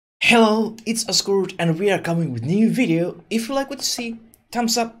Hello, it's Oscurt and we are coming with new video. If you like what you see,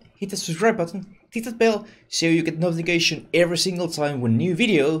 thumbs up, hit the subscribe button, hit that bell so you get notification every single time when new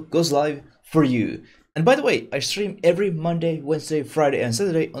video goes live for you. And by the way, I stream every Monday, Wednesday, Friday and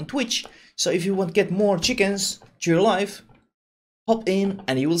Saturday on Twitch, so if you want to get more chickens to your life, hop in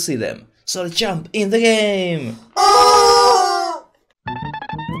and you will see them. So let's jump in the game!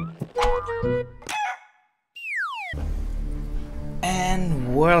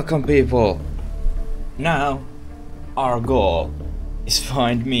 And welcome people! Now, our goal is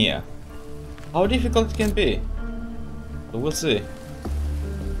find Mia. How difficult it can be? We'll see.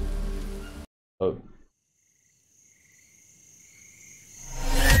 Oh.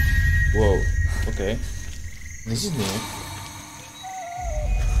 Whoa, okay. This is new.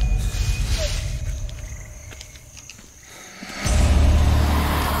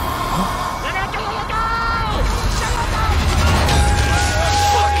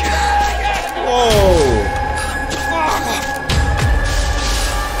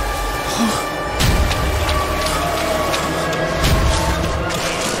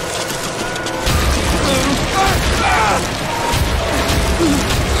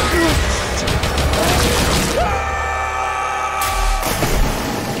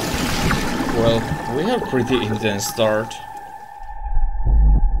 Well, we have pretty intense start.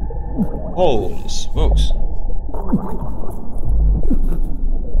 Holy smokes.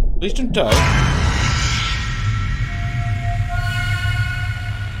 Please don't die.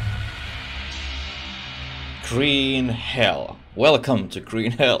 Green Hell. Welcome to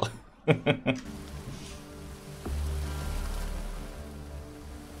Green Hell.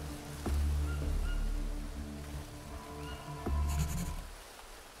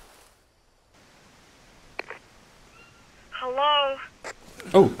 Hello?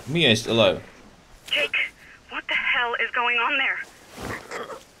 Oh, Mia is alive. Jake, what the hell is going on there?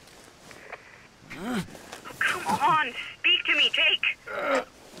 Oh, come on, speak to me, Jake.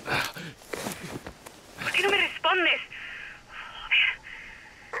 ¿Por qué no me respondes?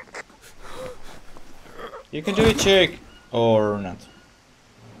 You can do it, Jake. Or not.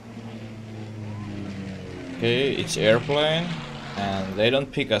 Okay, it's airplane. And they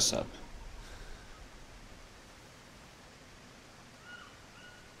don't pick us up.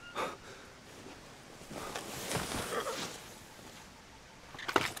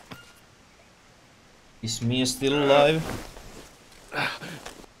 Is Mia still alive?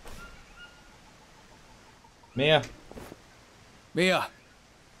 Mia? Mia!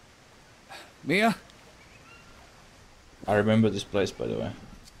 Mia? I remember this place, by the way.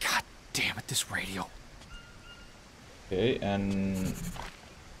 God damn it, this radio. Okay, and...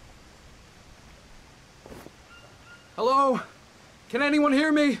 Hello? Can anyone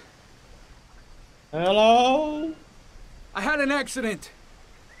hear me? Hello? I had an accident.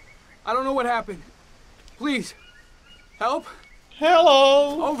 I don't know what happened. Please, help?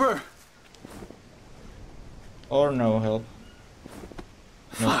 Hello? Over. Or no help.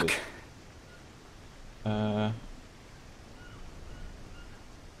 Not Fuck. good.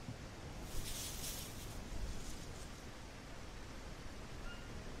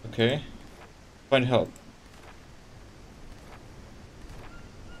 Okay. Find help.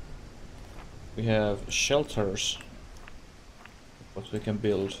 We have shelters. What we can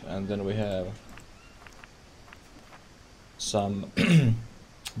build, and then we have some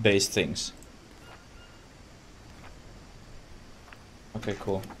base things. Okay,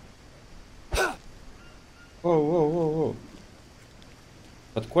 cool. Whoa, whoa, whoa, whoa.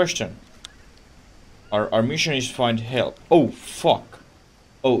 But question. Our mission is find help. Oh, fuck.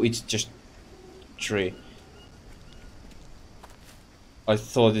 Oh, it's just tree. I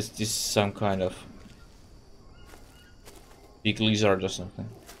thought this is some kind of big lizard or something.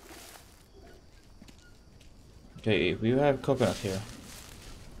 Okay, we have coconut here.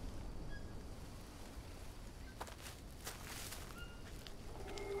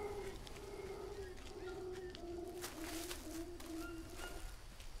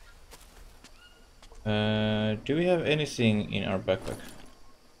 Do we have anything in our backpack?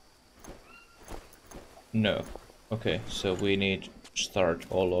 No. Okay, so we need to start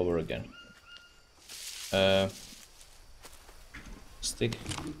all over again. Stick.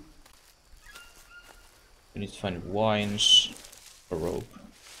 We need to find wines, a rope.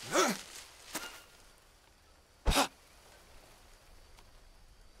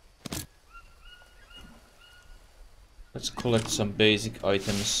 Let's collect some basic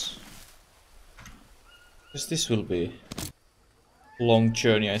items. Because this will be a long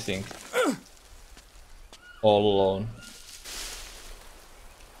journey, I think. All alone.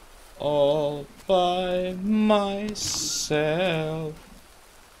 All by myself.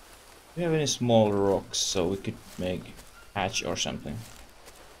 we have any small rocks so we could make hatch or something?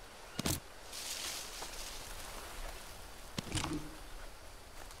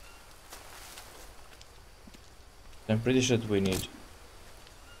 I'm pretty sure that we need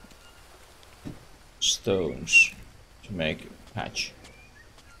stones to make hatch.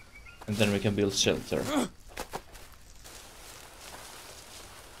 And then we can build shelter.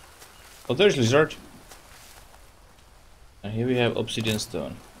 Oh, there's lizard. And here we have obsidian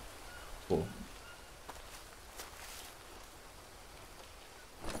stone. Cool.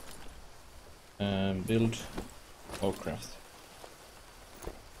 Build or craft.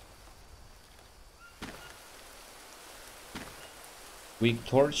 Weak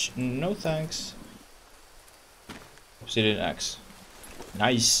torch? No thanks. Obsidian axe.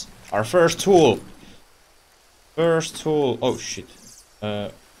 Nice! Our first tool! First tool. Oh shit.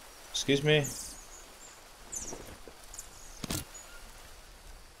 Excuse me.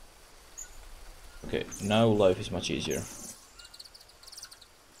 Okay, now life is much easier.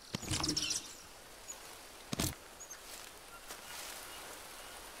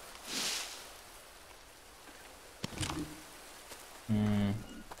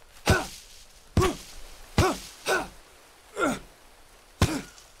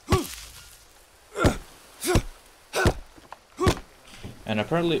 And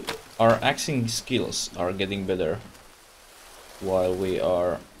apparently our axing skills are getting better while we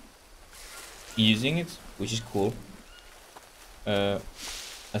are using it, which is cool. I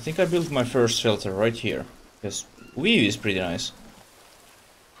think I built my first shelter right here, because view is pretty nice.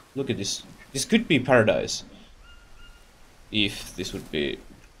 Look at this. This could be paradise if this would be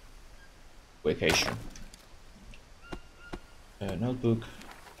vacation. Notebook.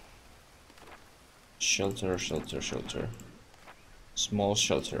 Shelter, shelter, shelter. Small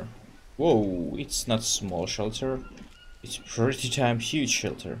shelter. Whoa, it's not small shelter. It's pretty damn huge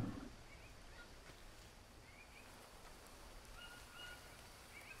shelter.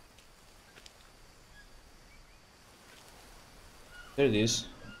 There it is.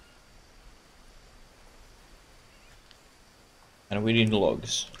 And we need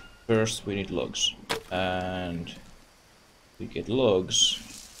logs. First we need logs. And we get logs.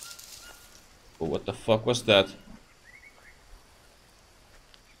 Oh, what the fuck was that?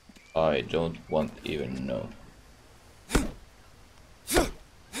 I don't want even know.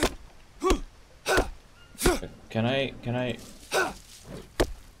 Can I? I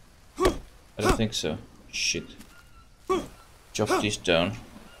don't think so. Shit. Chop this down.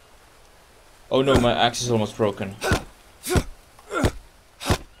 Oh no, my axe is almost broken.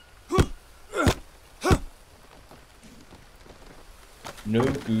 No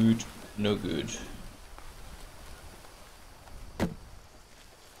good, no good.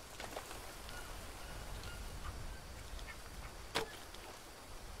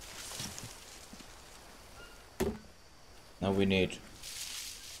 Now we need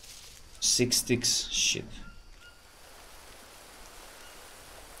 6 sticks. Shit.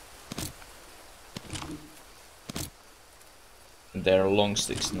 They're long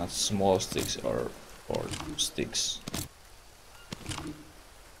sticks, not small sticks or sticks.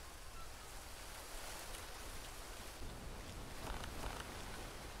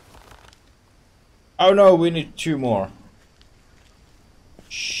 Oh no, we need 2 more.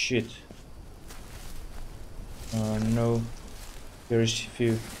 Shit. No. There is a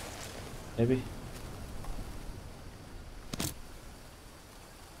few. Maybe.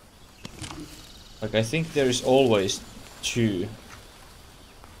 Like, I think there is always 2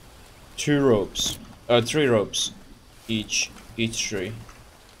 ropes. 3 ropes each tree.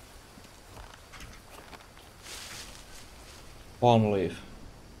 Palm leaf.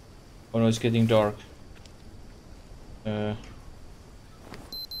 Oh no, it's getting dark.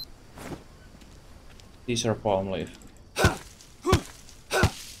 These are palm leaf.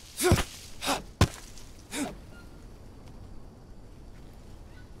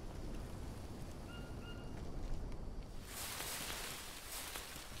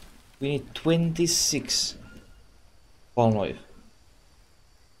 We need 26 palm leaf.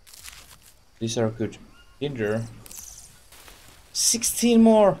 These are good. Tinder. 16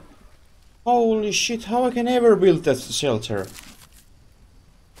 more! Holy shit, how I can ever build that shelter?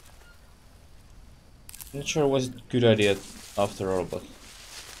 Not sure it was a good idea after all, but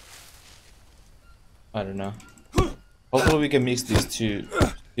I don't know. Hopefully we can mix these two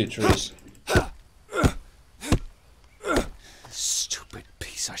trees. Stupid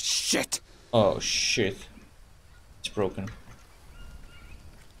piece of shit! Oh shit. It's broken.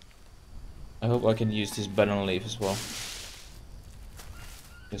 I hope I can use this banana leaf as well.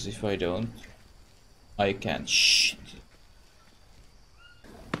 Because if I don't, I can't. Shit.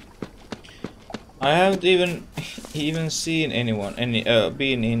 I haven't even seen anyone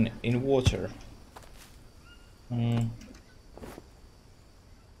been in water.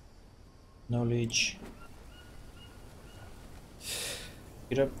 Knowledge.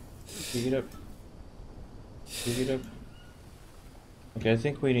 Pick it up. Pick it up. Pick it up. Okay, I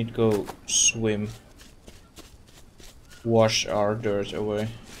think we need to go swim. Wash our dirt away.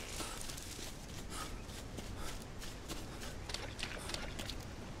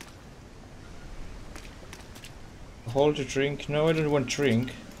 Hold to drink. No, I don't want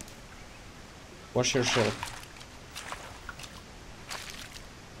drink. Wash yourself.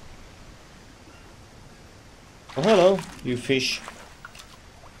 Oh, hello, you fish.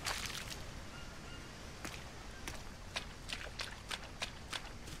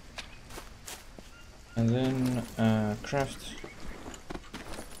 And then craft.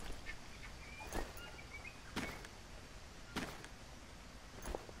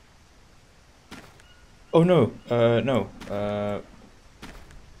 Oh no, no.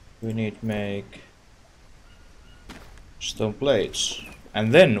 We need to make stone plates,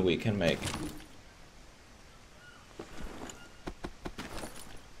 and then we can make.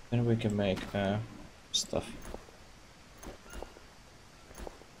 Then we can make stuff.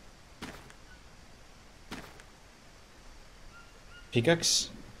 Pickaxe?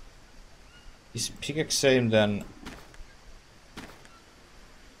 Is pickaxe same than...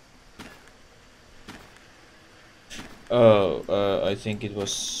 Oh, I think it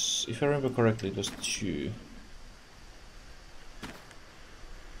was... If I remember correctly, it was 2.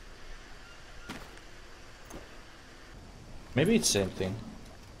 Maybe it's same thing.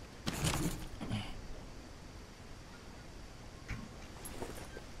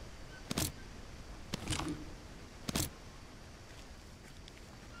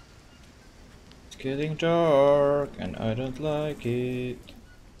 It's getting dark and I don't like it.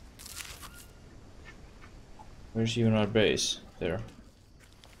 Where's even our base? There.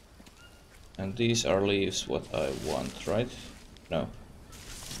 And these are leaves what I want, right? No.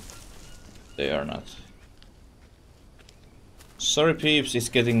 They are not. Sorry peeps, it's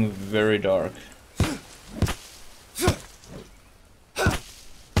getting very dark.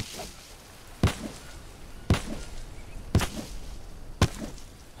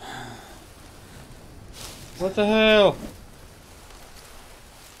 What the hell?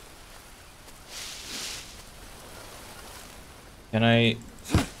 Can I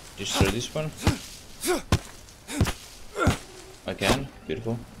destroy this one? I can,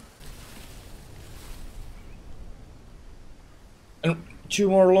 beautiful. And 2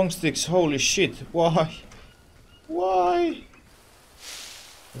 more long sticks, holy shit, why? Why?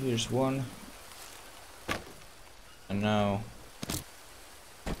 Here's 1. And now...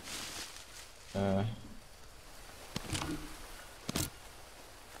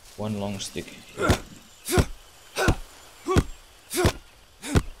 1 long stick here.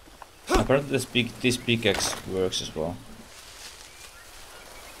 Apparently this pickaxe works as well.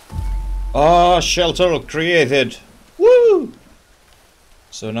 Ah, shelter created! Woo!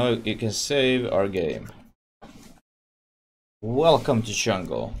 So now you can save our game. Welcome to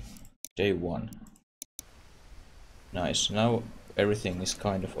jungle. Day 1. Nice, now everything is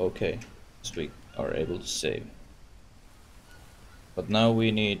kind of okay, as we are able to save. But now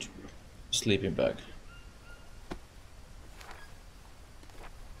we need sleeping bag.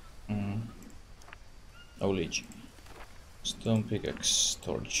 Knowledge. Stone pickaxe,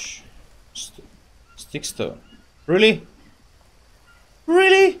 torch. Stick stone. Really?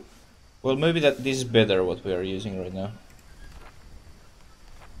 Really? Well, maybe this is better what we are using right now.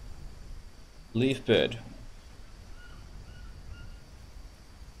 Leaf bed.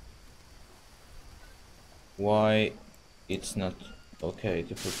 Why it's not okay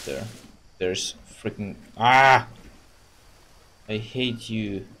to put there? There's freaking... Ah! I hate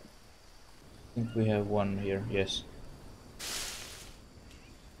you. I think we have 1 here, yes.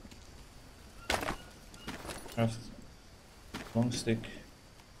 Craft long stick,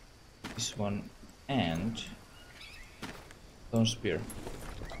 this one, and stone spear.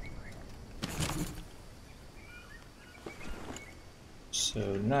 So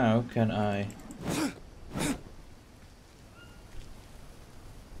now can I...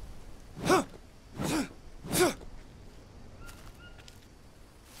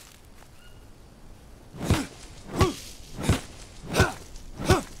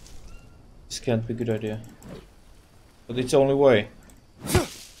 This can't be a good idea. But it's the only way.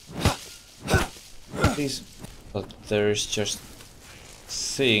 Please. But there's just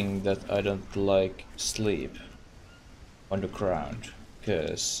thing that I don't like sleep on the ground,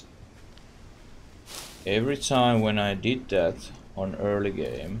 because every time when I did that on early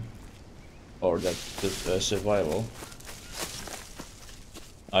game, or that survival.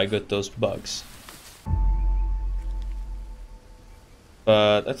 I got those bugs.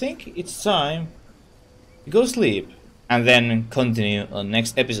 But I think it's time to go sleep and then continue on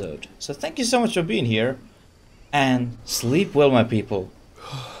next episode. So thank you so much for being here and sleep well, my people.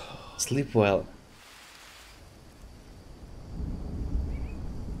 Sleep well.